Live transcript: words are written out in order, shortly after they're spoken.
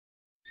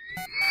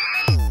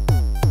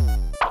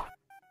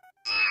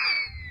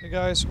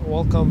Guys,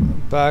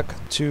 welcome back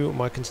to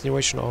my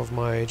continuation of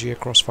my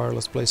Crossfire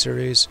Let's Play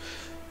series.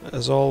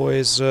 As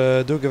always,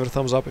 do give it a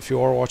thumbs up if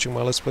you are watching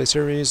my Let's Play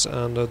series,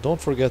 and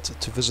don't forget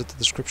to visit the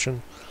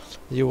description.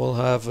 You will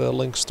have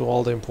links to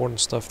all the important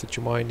stuff that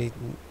you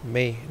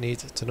may need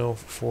to know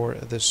for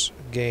this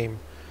game.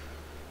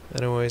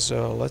 Anyways,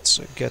 let's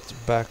get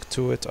back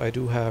to it. I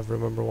do have,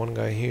 remember, one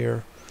guy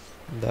here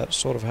that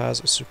sort of has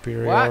a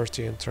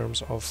superiority in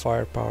terms of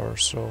firepower,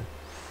 so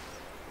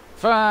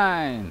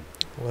fine.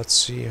 Let's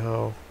see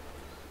how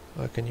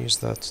I can use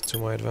that to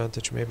my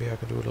advantage. Maybe I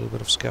can do a little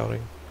bit of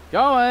scouting.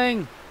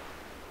 Going.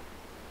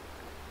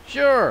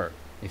 Sure,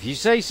 if you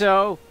say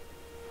so.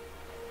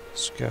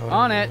 Scouting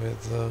on it.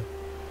 With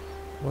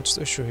what's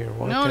the issue here?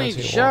 Why No can't need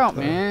to he shout, walk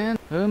there? man.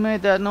 Who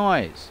made that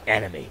noise?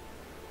 Enemy.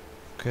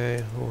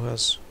 Okay, who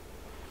has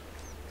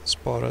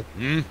spotted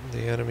the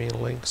enemy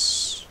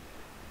links?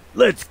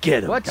 Let's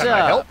get him. What's Can up?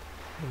 I help?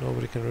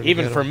 Nobody can really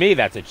Even get for him. me,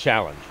 that's a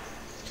challenge.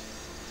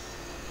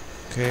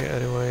 Okay,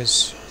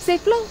 anyways. C'est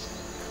Flo?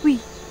 Oui.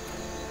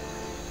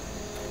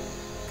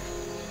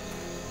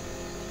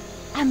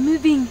 I'm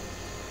moving.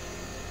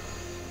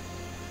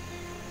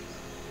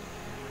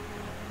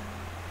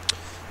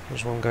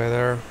 There's one guy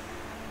there.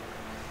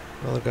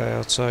 Another guy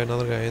outside,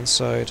 another guy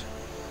inside.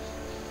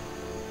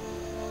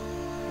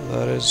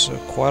 That is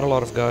quite a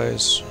lot of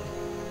guys.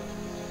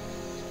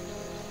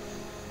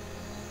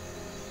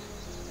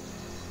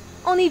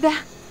 On y va.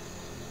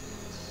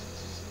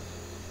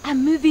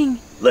 I'm moving.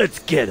 Let's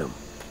get him.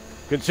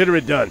 Consider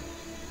it done.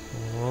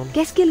 Hold on.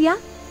 Qu'est-ce qu'il y a?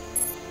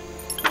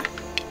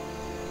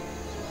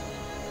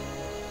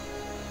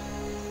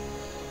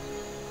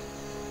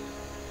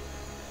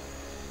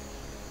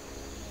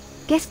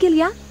 Qu'est-ce qu'il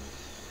y a?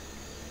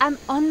 I'm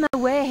on my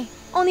way.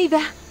 On y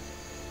va.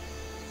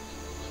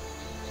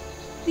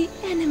 The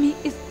enemy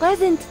is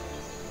present.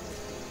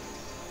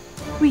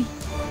 Oui.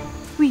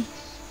 Oui.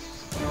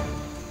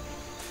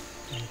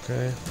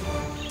 Okay.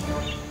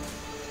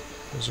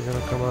 Is he gonna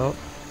come out?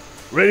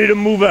 Ready to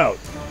move out.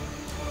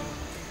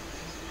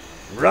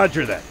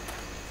 Roger that.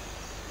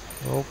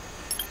 Nope.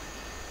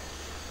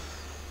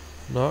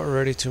 Not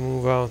ready to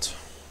move out.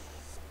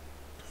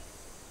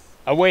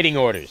 Awaiting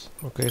orders.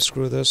 Okay,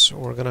 screw this.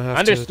 We're gonna have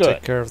Understood. to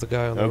take care of the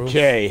guy on the roof.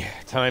 Okay,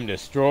 time to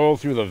stroll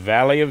through the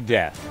Valley of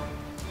Death.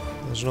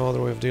 There's no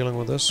other way of dealing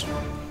with this.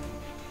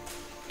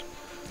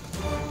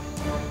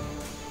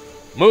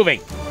 Moving.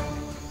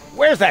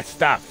 Where's that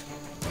stuff?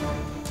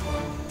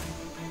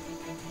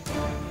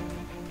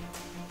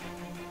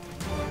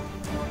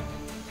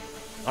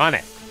 On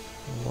it.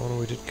 Hold on,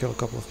 we did kill a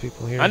couple of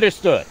people here.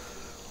 Understood.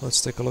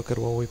 Let's take a look at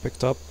what we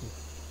picked up.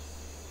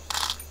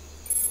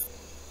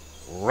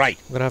 Right.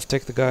 I'm gonna have to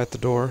take the guy at the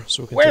door,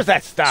 so we can. Where's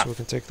that stuff? So we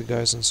can take the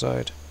guys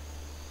inside.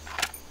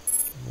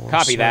 More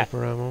Copy that.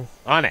 sniper ammo.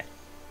 On it.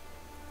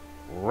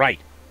 Right.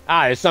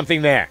 Ah, there's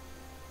something there.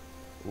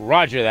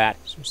 Roger that.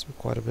 Seems to be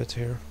quite a bit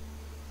here.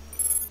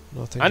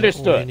 Nothing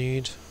Understood. that we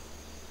need.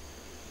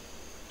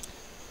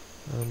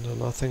 And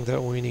nothing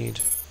that we need.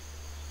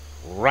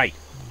 Right.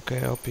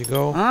 Okay, up you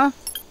go. Huh?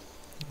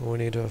 We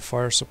need a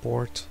fire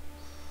support.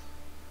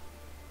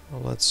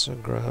 Well, let's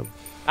grab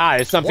Ah,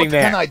 there's something What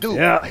there. can I do?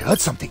 Yeah. I heard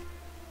something.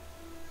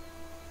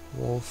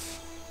 Wolf.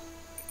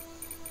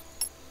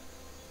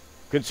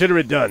 Consider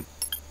it done.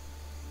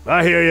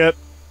 I hear ya.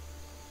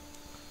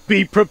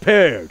 Be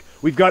prepared.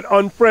 We've got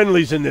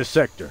unfriendlies in this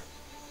sector.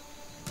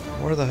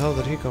 Where the hell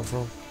did he come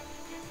from?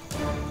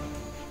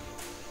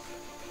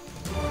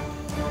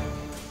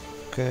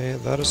 Okay,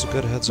 that is a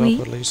good heads Oui.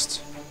 up at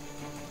least.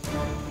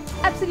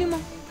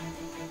 Absolument.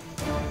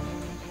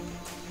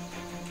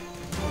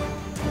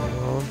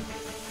 Hold on.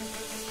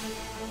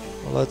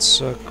 Well, let's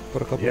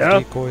put a couple Yeah?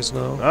 of decoys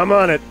now. I'm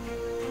on it.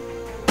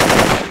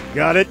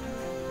 Got it.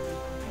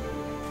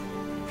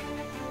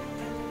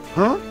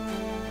 Huh?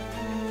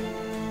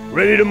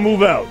 Ready to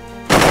move out.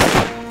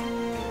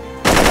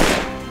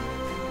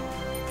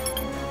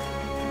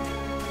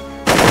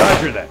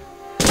 Roger that.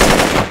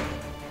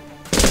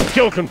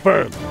 Kill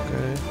confirmed.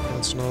 Okay,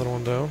 that's another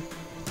one down.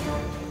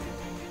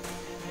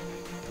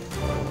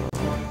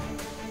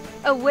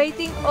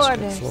 Awaiting Let's get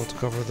orders. Flo to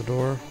cover the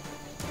door.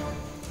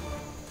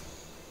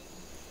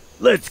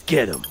 Let's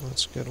get him.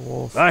 Let's get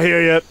Wolf I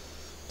hear ya.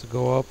 to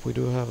go up. We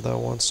do have that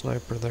one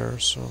sniper there,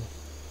 so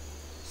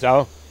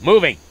So,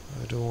 moving.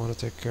 I do want to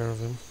take care of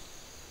him.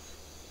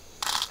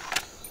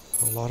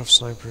 A lot of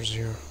snipers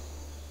here.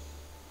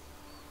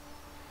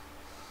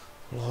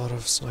 A lot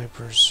of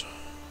snipers.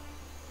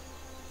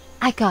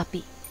 I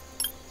copy.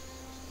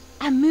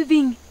 I'm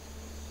moving.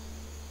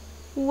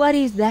 What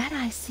is that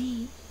I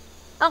see?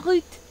 En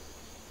route.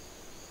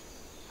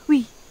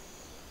 Oui,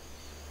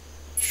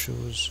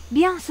 Shoes.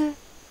 bien sûr.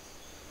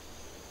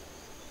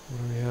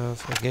 What do we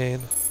have?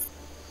 Again,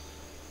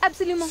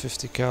 Absolument.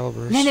 50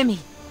 calibers. L'ennemi.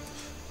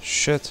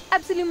 Shit.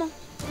 Absolument.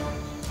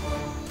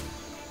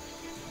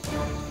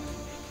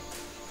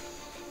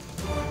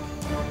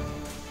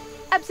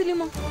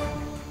 Absolument.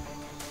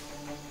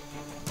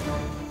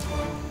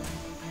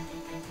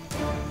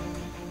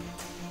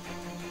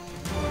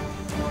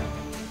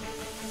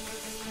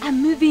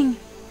 I'm moving.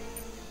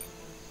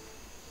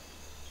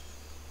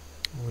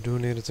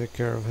 to take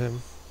care of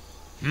him.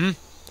 Hmm?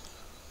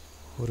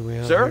 Who do we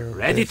have Sir, here?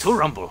 ready Biff. to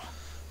rumble.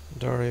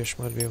 Darius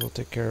might be able to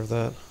take care of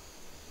that.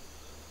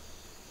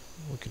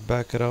 We could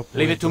back it up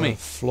Leave with it to me.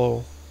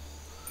 flow.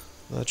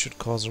 That should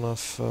cause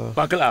enough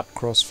Buckle up.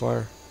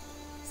 crossfire.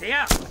 See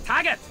ya.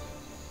 Target.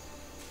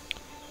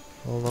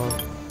 Hold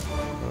on.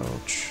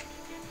 Ouch.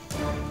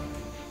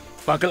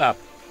 Buckle up.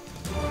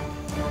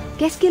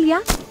 Qu'est-ce qu'il y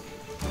a?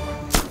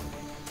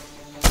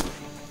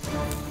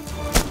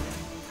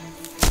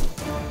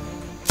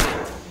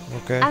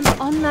 Okay. I'm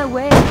on my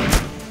way.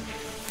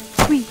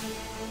 Oui.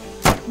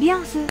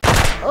 Bien sûr.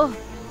 Oh,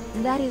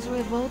 that is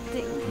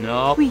revolting.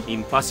 No, Oui.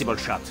 impossible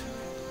shot.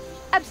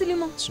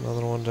 Absolument. It's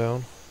another one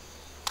down.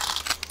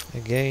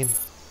 Again,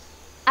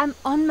 I'm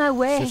on my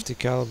way. 50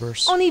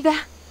 calibers. On y va.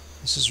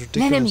 This is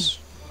L'ennemi. ridiculous.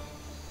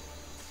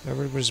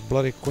 Everybody's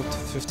bloody equipped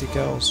with 50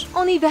 cals.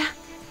 On y va.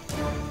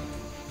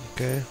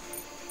 Okay.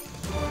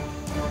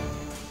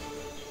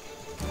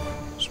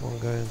 There's one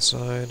guy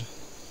inside.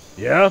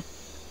 Yeah?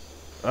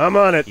 I'm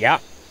on it. Yeah.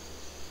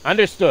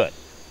 Understood.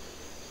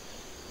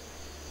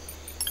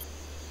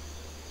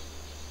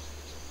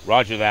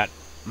 Roger that.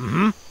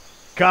 Mm-hmm.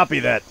 Copy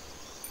that.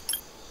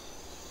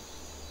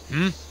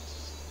 Hmm?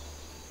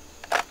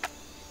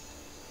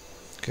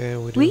 Okay,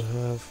 we do Oui.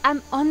 have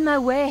I'm on my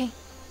way.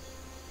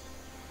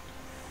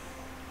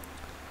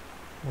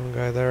 one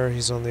guy there.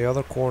 He's on the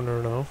other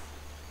corner now.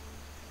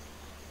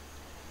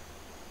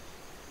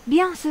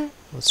 Bien sûr.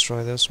 Let's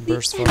try this. The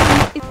Burst fire.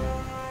 enemy is-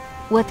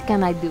 What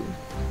can I do?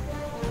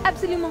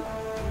 Absolument.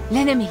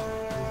 L'ennemi.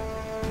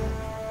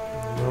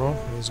 No,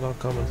 he's not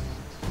coming.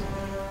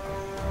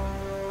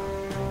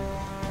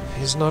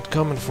 He's not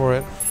coming for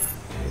it.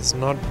 He's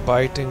not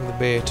biting the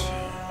bait.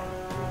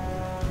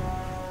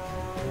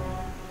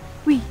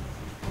 Oui.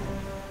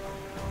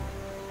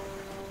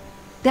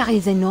 There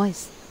is a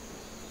noise.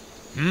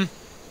 Hmm?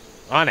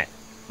 On it.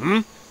 Hmm?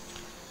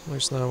 At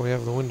least now we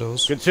have the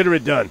windows. Consider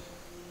it done.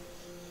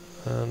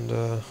 And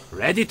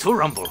Ready to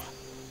rumble.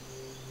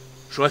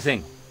 Sure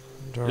thing.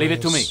 Leave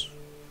it to me. Darius-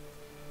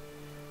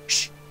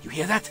 Shh. You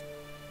hear that?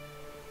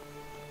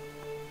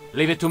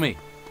 Leave it to me.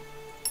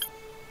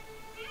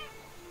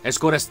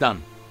 Escort is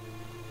done.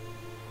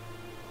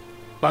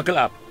 Buckle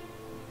up.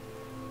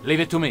 Leave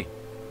it to me.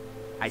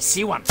 I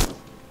see one.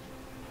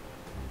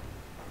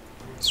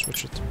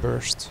 Switch it to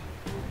burst.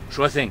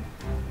 Sure thing.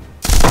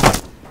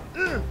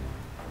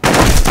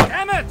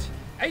 Damn it!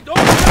 I don't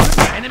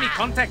have enemy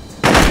contact.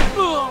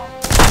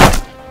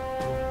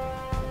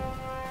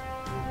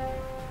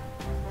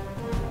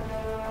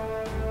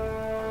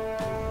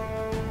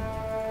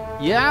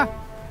 Yeah?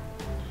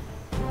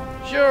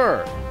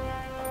 Sure.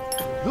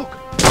 Look,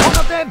 one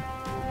of them.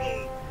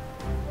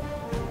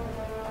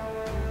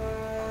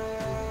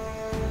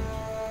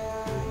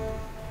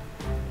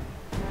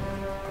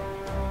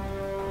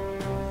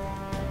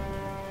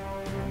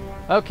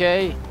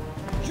 Okay.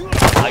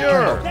 I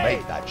Sure. cannot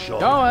make that shot.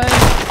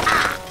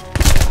 Going.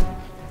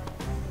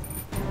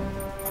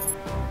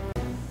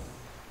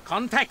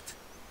 Contact.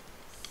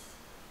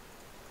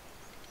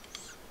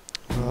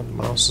 God,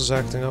 mouse is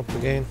acting up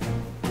again.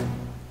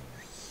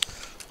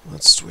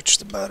 Let's switch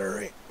the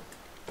battery.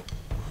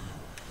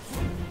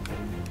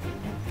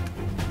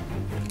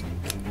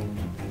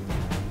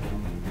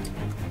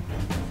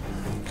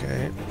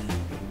 Okay.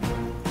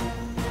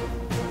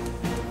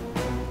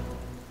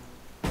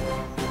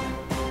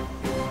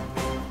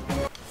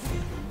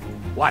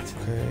 What?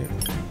 Okay.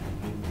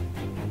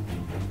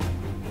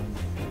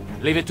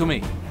 Leave it to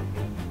me.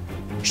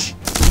 Shh.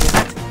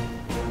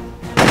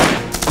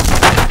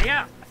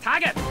 Yeah, a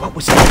target. What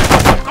was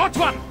that? Got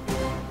one.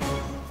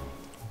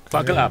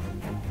 Buckle up.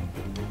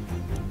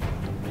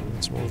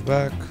 Let's move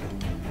back.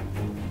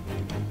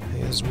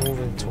 He is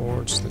moving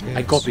towards the gates.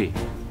 I copy.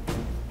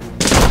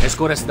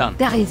 Escort is done.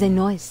 There is a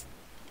noise.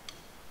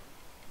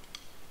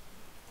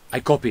 I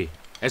copy.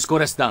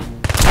 Escort is done.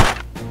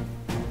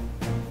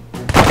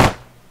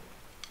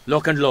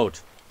 Lock and load.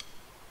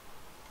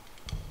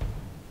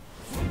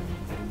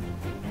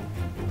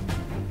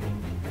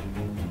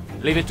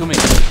 Leave it to me.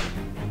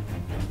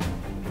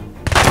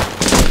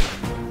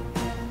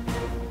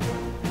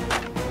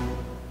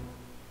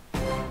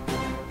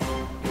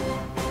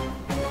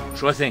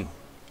 Sure thing.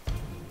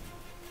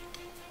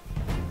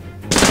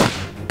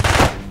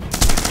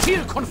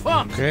 Kill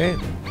confirmed. Okay.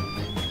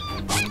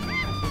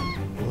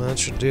 Well, that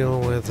should deal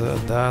with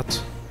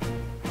that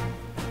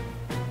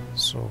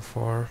so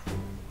far.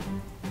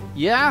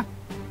 Yeah?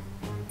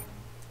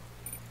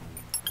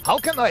 How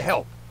can I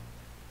help?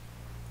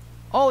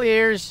 All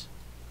ears.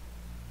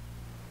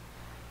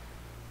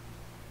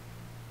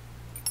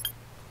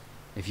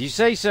 If you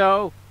say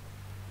so.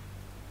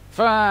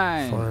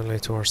 Fine. Finally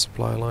to our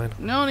supply line.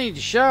 No need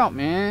to shout,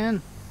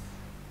 man.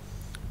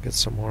 Get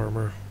some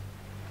armor.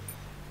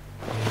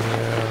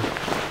 Yeah.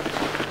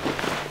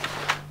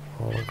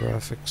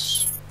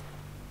 Holographics.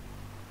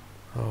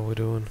 How are we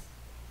doing?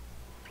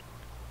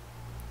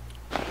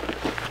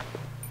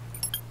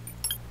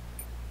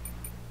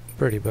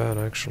 Pretty bad,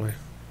 actually.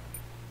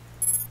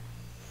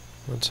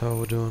 That's how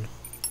we're doing.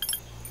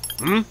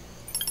 Hmm?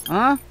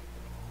 Huh?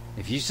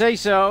 If you say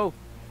so.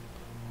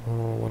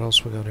 Oh, what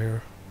else we got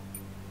here?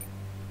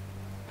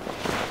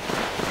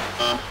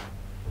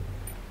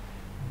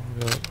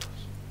 We got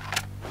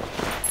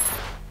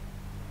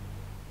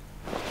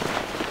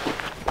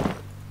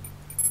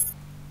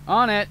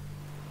On it.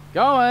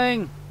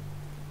 Going.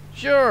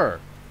 Sure.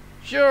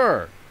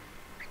 Sure.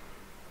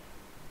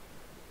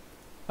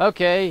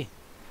 Okay.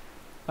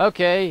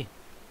 Okay.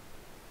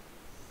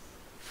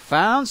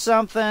 Found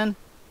something.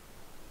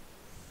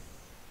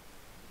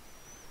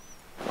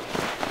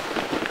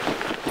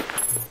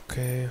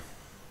 okay.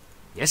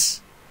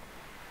 Yes?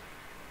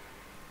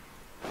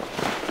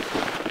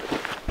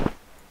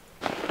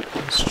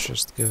 Let's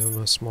just give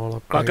him a small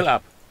upgrade. Buckle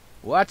up.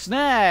 What's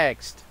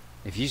next?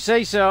 If you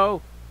say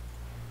so.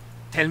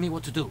 Tell me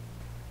what to do.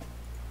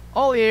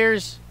 All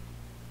ears.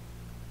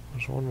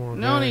 There's one more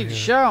No guy need to here.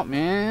 shout,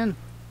 man.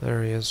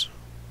 There he is.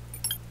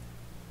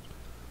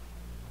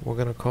 We're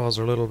gonna cause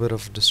a little bit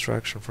of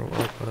distraction from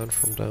up and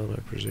from down,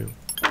 I presume.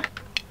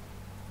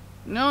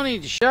 No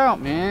need to shout,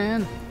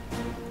 man.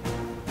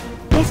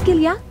 Qu'est-ce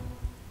qu'il y a?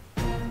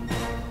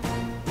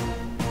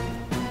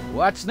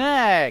 What's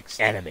next?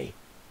 Enemy.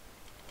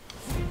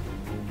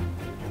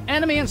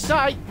 Enemy in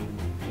sight.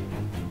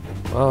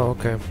 Oh,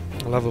 okay.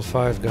 Level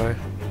 5 guy.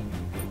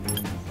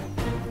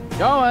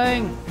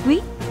 Going.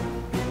 Oui?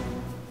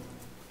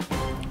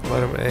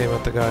 Let him aim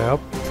at the guy up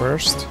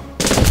first.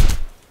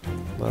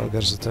 That'll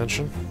get his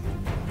attention.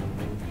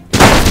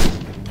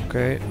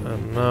 Okay,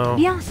 and now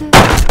Bien sûr.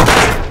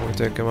 we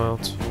take him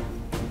out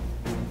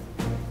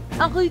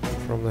En route.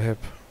 from the hip.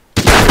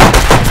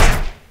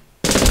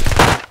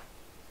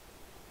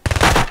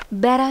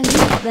 Better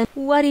you than...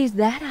 What is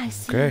that I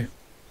see? Okay,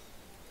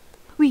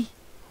 Oui.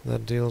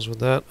 that deals with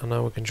that, and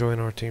now we can join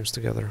our teams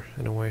together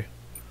in a way.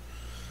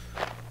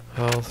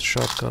 Health,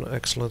 shotgun,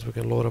 excellent. We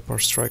can load up our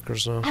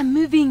strikers now. I'm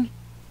moving.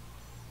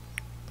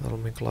 That'll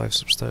make life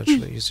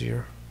substantially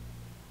easier.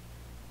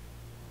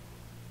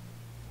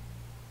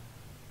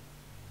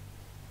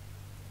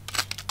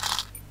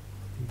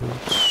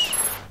 Boots.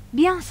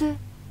 Bien sûr.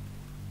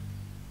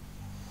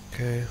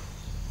 Okay.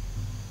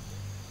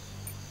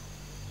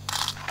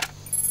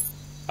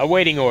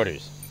 Awaiting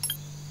orders.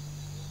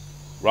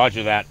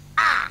 Roger that.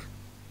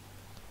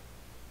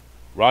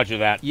 Roger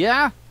that.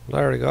 Yeah?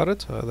 Larry got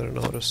it? I didn't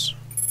notice.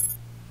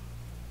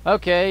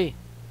 Okay.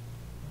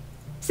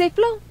 C'est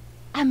Flo.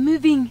 I'm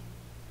moving.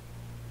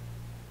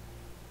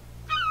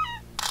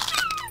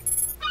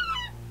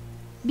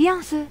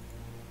 Bien sûr.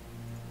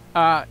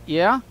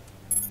 Yeah?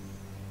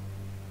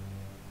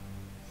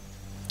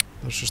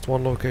 There's just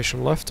one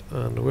location left,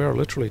 and we are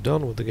literally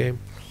done with the game.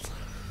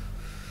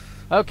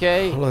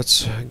 Okay.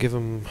 Let's give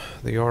him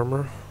the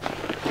armor.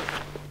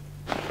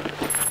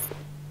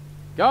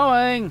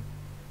 Going.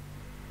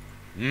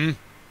 Hmm?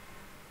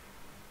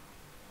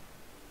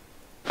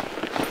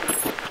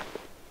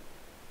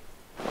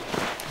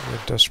 We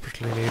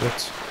desperately need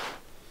it.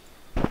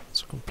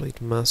 It's a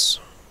complete mess.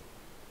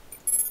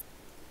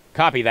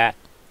 Copy that.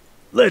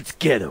 Let's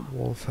get him.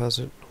 Wolf has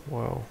it.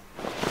 Wow.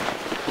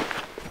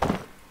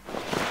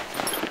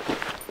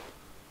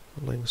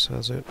 Lynx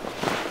has it.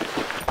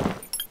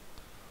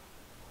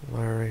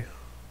 Larry.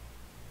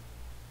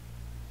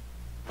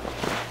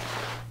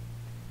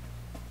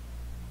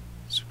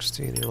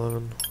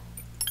 $16.11.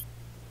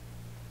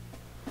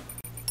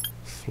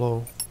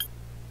 Flo.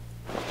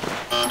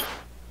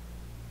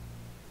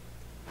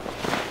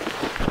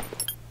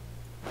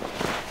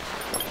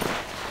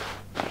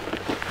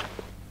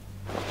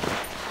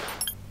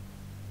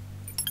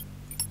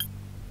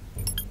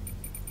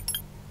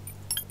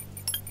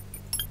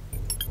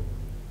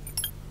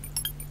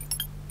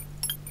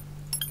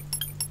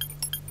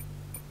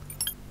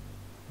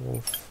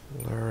 Wolf,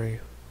 Larry.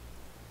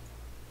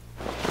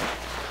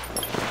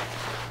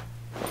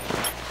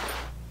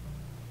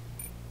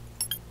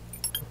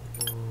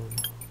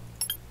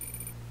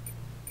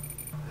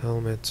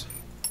 Helmet.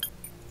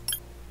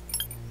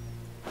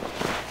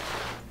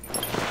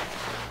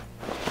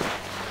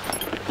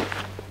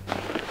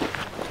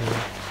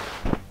 Okay.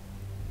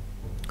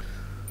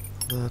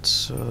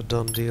 That's a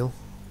done deal.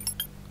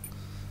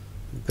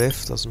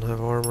 Biff doesn't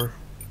have armor.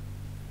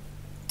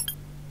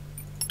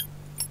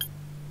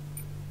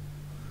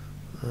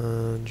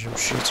 And Jim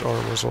Sheet's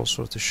armor is all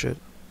sorts of shit.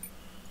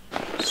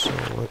 So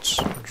let's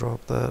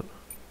drop that.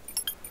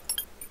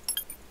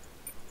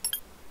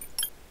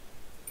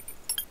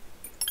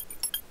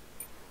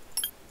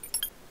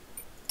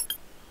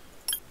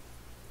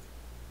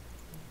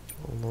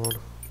 Hold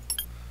on.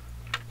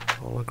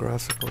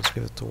 Holographic, let's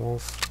give it to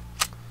Wolf.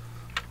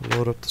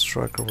 Load up the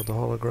striker with the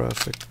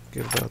holographic,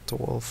 give that to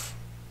Wolf.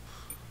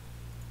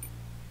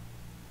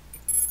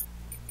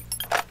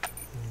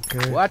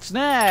 Okay. What's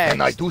next?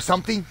 Can I do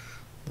something?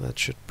 That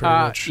should pretty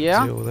much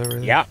yeah? deal with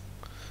everything. Yeah.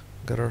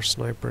 Got our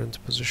sniper into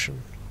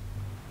position.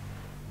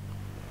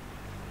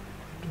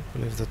 I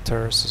believe the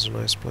terrace is a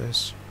nice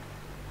place.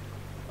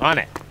 On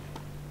it.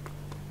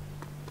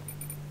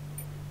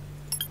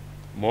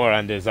 More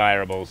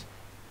undesirables.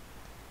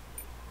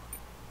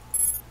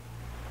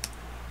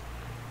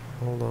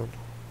 Hold on.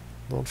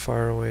 Don't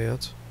fire away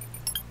yet.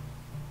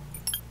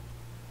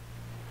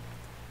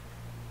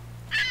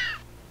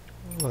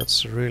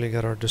 Let's really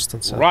get our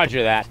distance up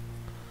Roger that.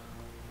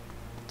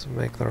 to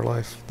make their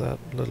life that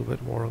little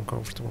bit more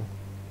uncomfortable.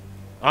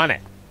 On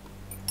it.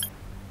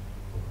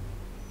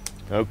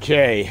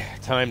 Okay,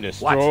 time to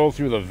stroll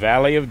through the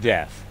Valley of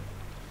Death.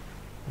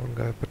 One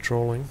guy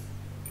patrolling.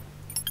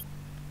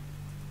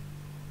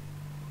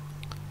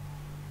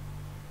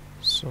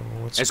 So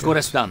let's Escort get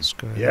us down. this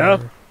guy Yeah?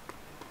 there.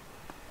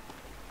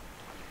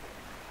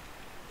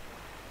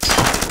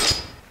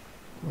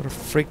 What a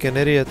freaking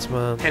idiot,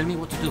 man. Tell me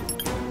what to do.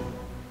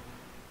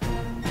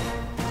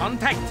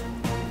 Contact.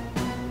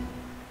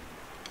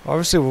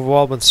 Obviously, we've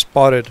all been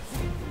spotted.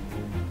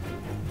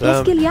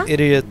 Qu'est-ce qu'il y a?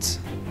 Idiot.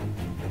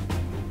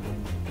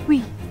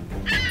 Oui.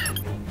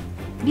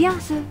 Bien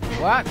sûr.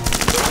 What?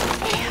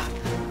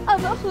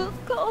 Our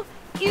corps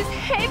is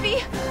heavy.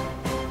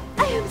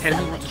 I am Tell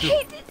me what to do.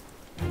 suffocated.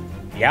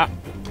 Yeah.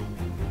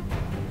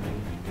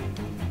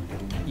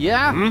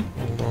 Yeah?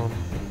 Hold on.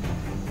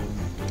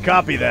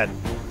 Copy that.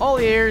 All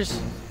ears.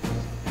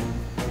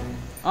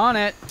 On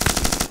it.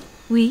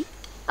 Oui.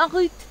 En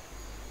route.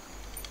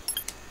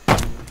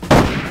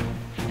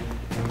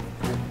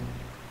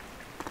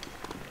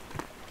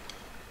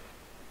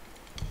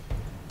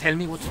 Tell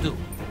me what to do.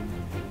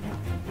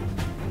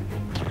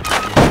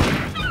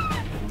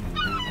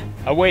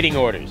 Awaiting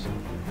orders.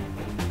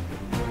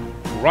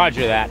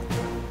 Roger that.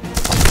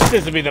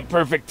 This would be the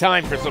perfect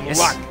time for some Yes.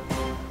 luck.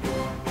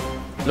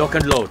 Lock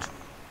and load.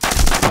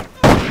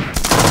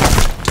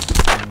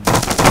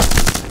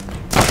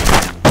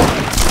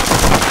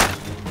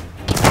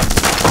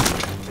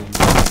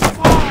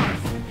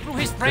 Blew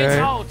his brains Okay.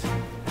 out.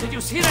 Did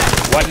you see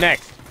that? What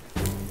next?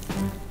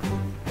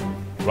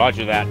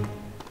 Roger that.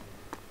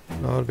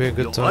 Now would be a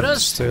good Your time to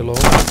orders? stay low.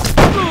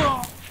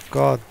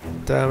 God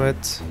damn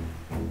it.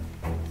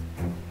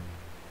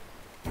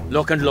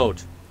 Lock and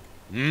load.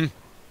 Hmm?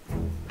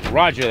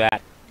 Roger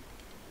that.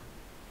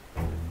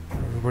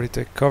 Everybody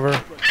take cover.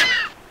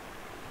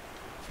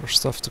 For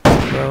stuff to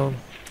come down.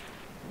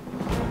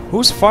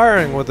 Who's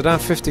firing with the damn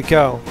 50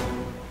 cal?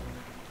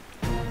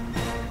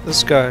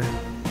 This guy.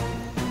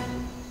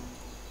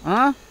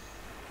 Huh?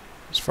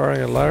 He's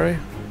firing at Larry?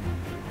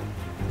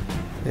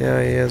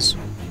 Yeah, he is.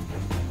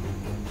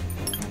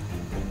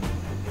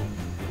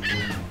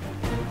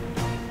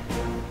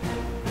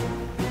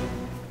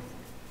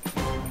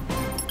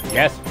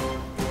 Yes?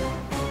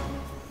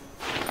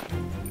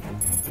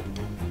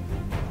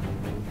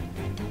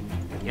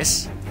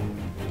 Yes.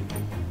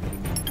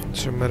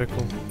 It's your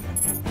medical.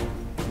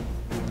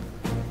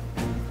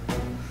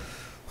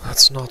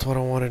 That's not what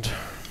I wanted.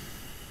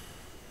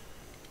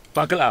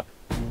 Buckle up.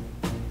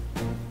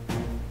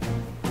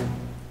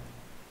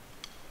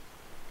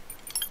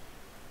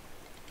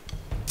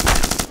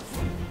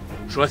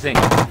 Sure thing.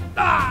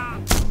 Ah!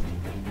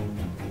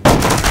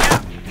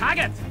 Yeah,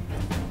 target!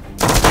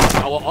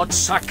 Our odds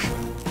suck.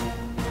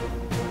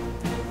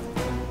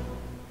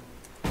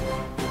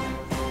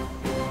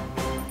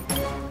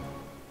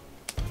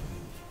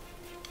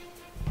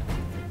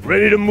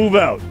 Ready to move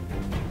out.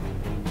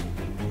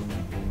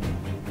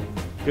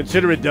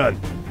 Consider it done.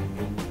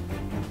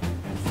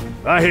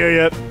 I hear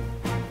ya.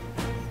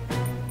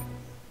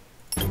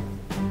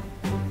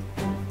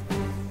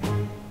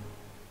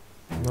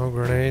 No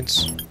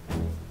grenades.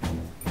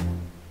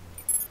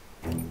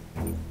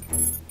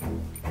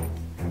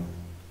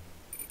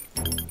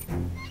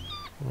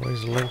 Well,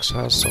 these links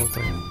has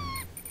something.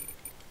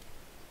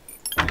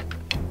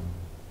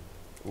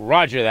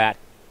 Roger that.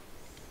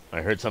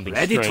 I heard something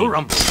Ready strange. to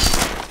rumble.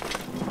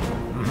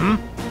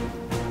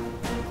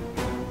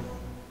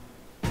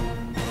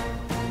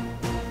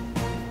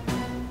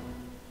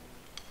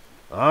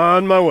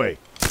 On my way.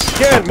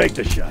 Can't make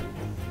the shot.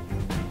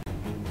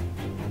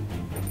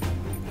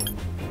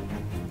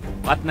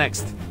 What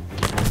next?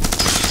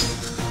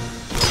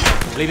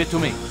 Leave it to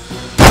me.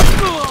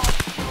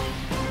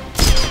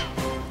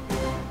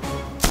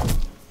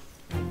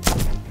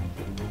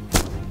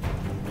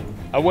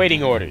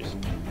 Awaiting orders.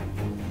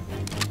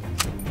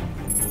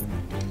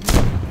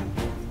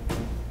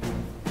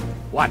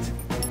 What?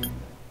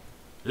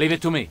 Leave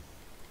it to me.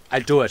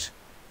 I'll do it.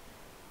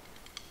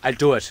 I'll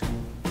do it.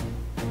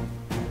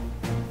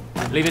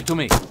 Leave it to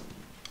me.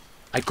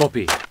 I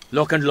copy.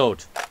 Lock and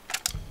load.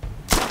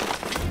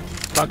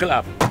 Buckle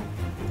up.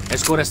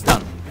 Escort us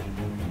done.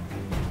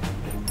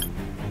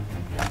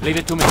 Leave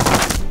it to me.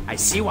 I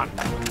see one.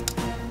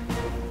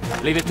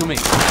 Leave it to me.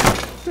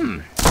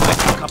 Like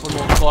a couple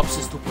more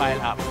corpses to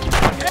pile up.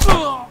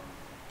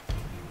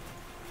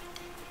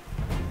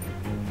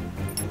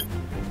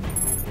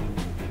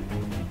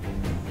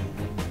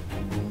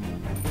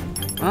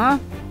 Huh?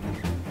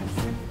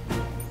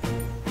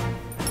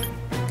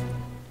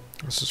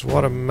 This is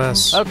what a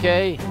mess.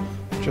 Okay.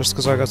 Just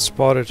because I got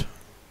spotted.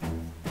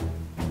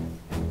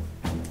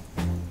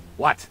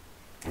 What?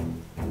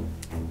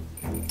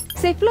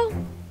 C'est Flo.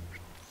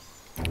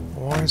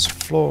 Why is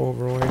Flo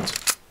overweight?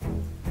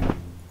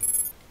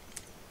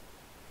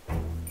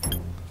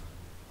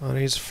 I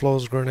need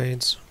Flo's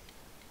grenades.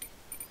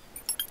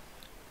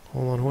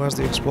 Hold on, who has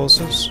the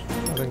explosives?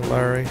 I think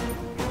Larry.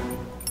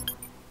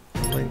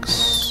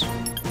 Links.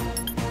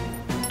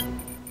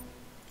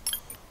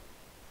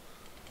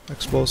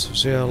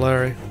 explosives, yeah,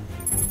 Larry.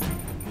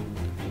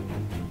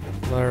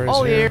 Larry's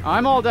All here. here.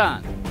 I'm all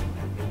done.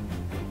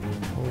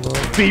 Hold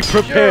on. Be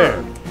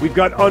prepared. We've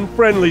got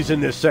unfriendlies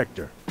in this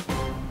sector.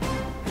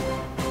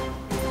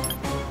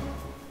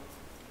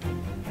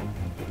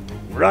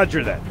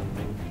 Roger that.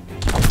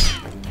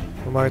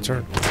 My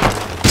turn.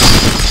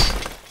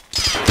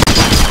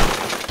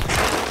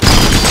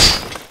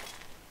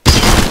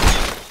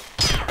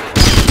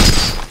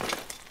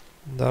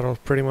 That'll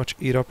pretty much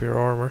eat up your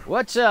armor.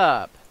 What's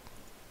up?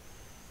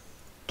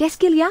 Qu'est-ce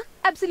qu'il y a?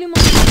 Absolument.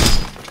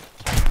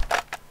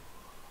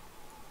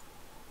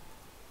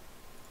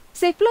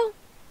 C'est Flo.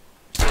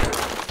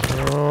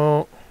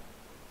 Oh.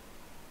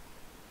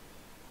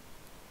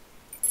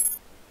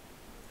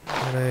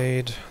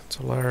 Grenade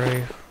to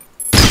Larry.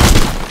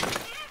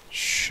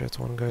 Shit,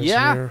 one guy's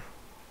here.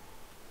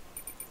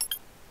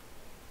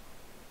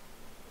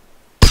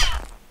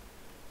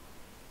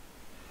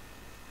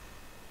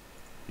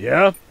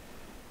 Yeah?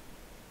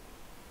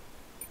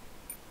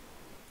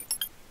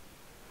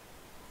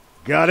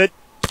 Got it.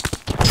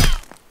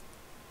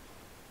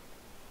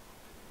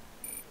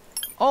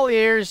 All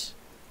ears.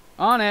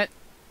 On it.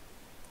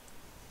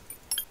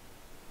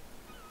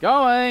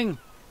 Going.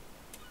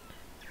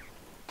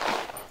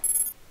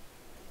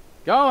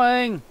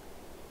 Going.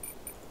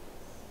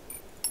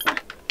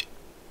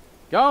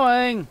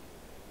 Going.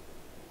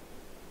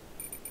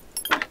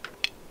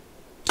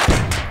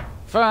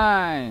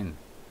 Fine.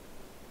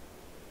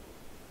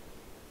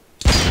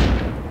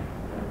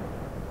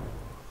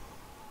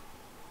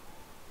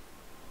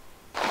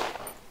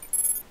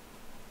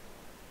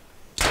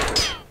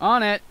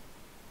 On it.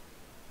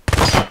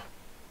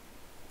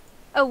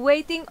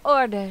 Awaiting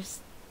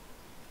orders.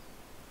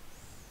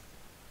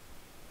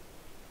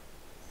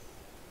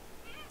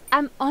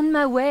 I'm on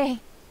my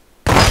way.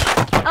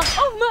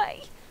 Oh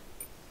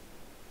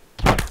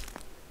my!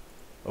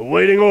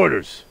 Awaiting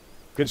orders.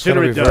 It's gonna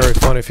Consider be it done. very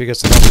funny if he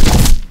gets it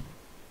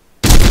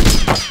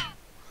up.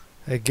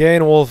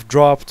 Again, Wolf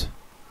dropped.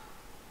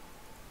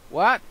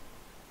 What?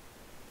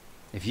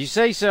 If you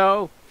say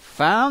so.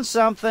 Found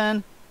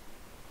something.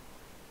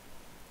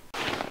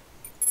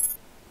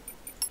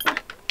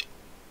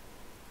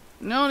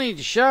 No need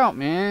to shout,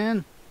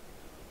 man.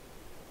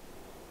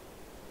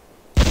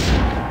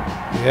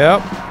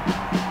 Yep.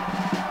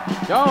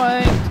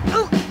 Going.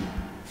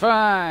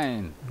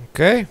 Fine.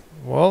 Okay.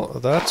 Well,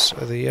 that's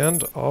the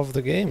end of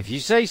the game. If you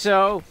say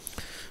so.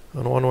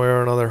 In one way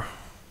or another.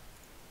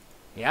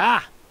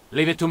 Yeah,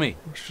 leave it to me.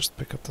 Let's just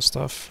pick up the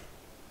stuff.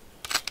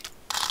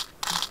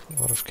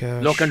 A lot of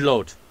cash. Lock and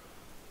load.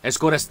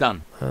 Escort is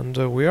done.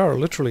 And we are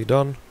literally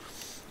done.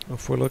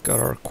 If we look at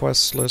our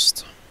quests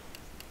list.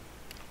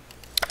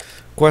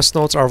 Quest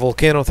notes, our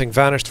volcano thing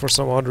vanished for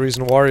some odd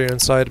reason. Warrior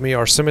inside me.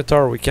 Our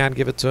scimitar, we can't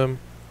give it to him.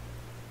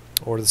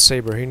 Or the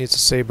saber, he needs a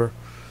saber.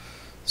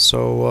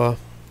 So,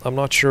 I'm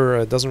not sure,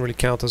 it doesn't really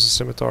count as a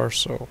scimitar,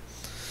 so...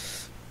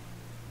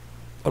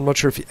 I'm not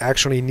sure if he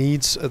actually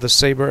needs the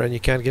saber and you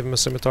can't give him a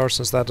scimitar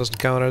since that doesn't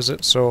count as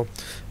it. So,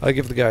 I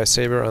give the guy a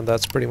saber and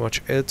that's pretty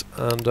much it.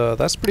 And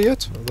that's pretty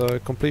it. The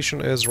completion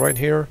is right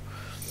here.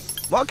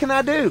 What can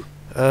I do?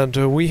 And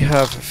we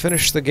have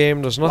finished the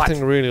game. There's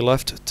nothing really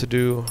left to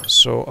do.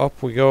 So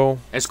up we go.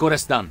 Escort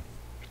is done.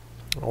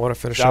 I want to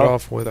finish it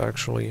off with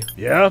actually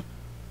Yeah?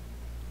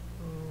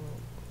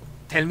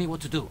 Tell me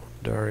what to do.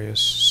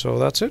 Darius. So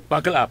that's it.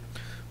 Buckle up.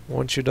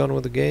 Once you're done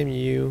with the game,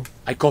 you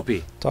I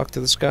copy. talk to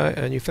this guy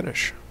and you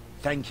finish.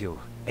 Thank you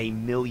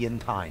 1,000,000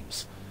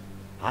 times.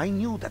 I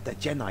knew that the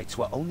Genites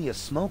were only a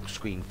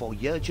smokescreen for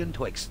Jurgen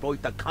to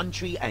exploit the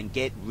country and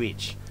get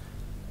rich.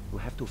 You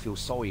have to feel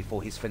sorry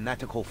for his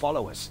fanatical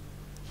followers.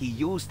 He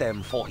used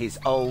them for his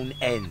own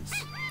ends.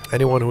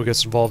 Anyone who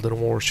gets involved in a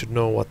war should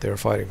know what they're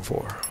fighting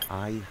for.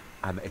 I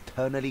am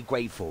eternally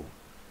grateful.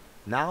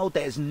 Now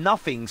there's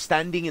nothing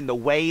standing in the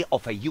way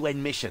of a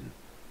UN mission.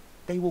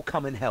 They will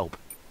come and help.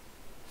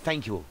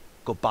 Thank you.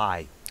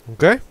 Goodbye.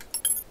 Okay.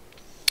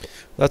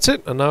 That's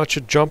it. And now it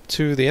should jump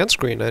to the end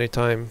screen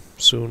anytime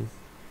soon.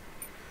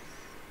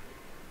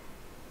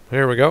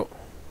 Here we go.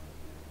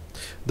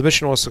 The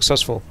mission was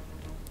successful.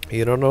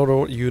 You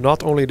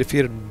not only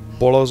defeated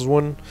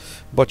Bolazwin,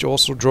 but you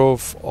also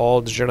drove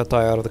all the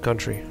Genitai out of the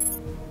country.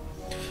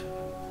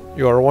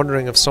 You are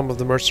wondering if some of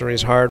the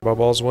mercenaries hired by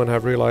Bolazwin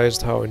have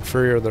realized how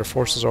inferior their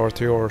forces are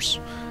to yours,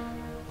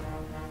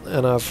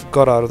 and have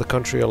got out of the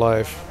country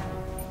alive.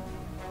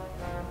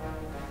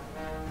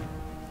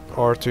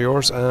 Or to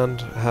yours and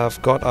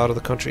have got out of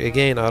the country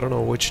again. I don't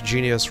know which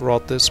genius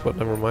wrote this, but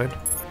never mind.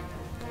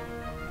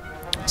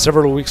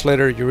 Several weeks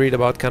later, you read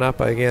about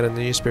Kanapa again in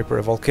the newspaper.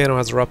 A volcano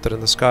has erupted in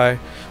the sky.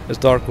 It's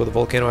dark with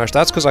volcano ash.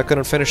 That's because I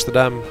couldn't finish the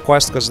damn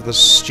quest because of this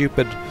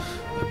stupid,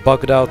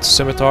 bugged out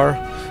scimitar.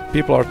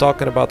 People are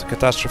talking about the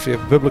catastrophe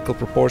of biblical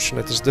proportion.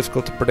 It is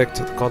difficult to predict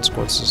the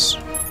consequences.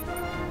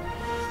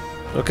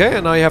 Okay,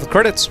 and now you have the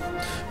credits.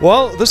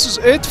 Well, this is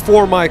it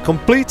for my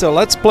complete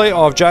Let's Play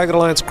of Jagged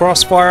Alliance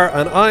Crossfire,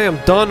 and I am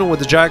done with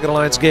the Jagged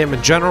Alliance game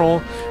in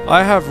general.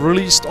 I have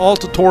released all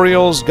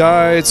tutorials,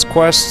 guides,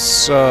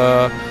 quests,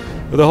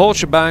 the whole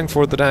shebang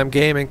for the damn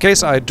game. In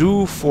case I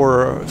do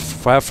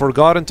if I have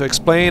forgotten to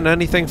explain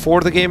anything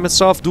for the game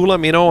itself, do let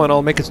me know and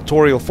I'll make a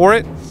tutorial for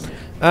it.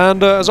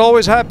 And as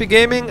always, happy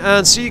gaming,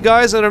 and see you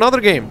guys in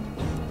another game.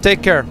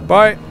 Take care.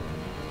 Bye.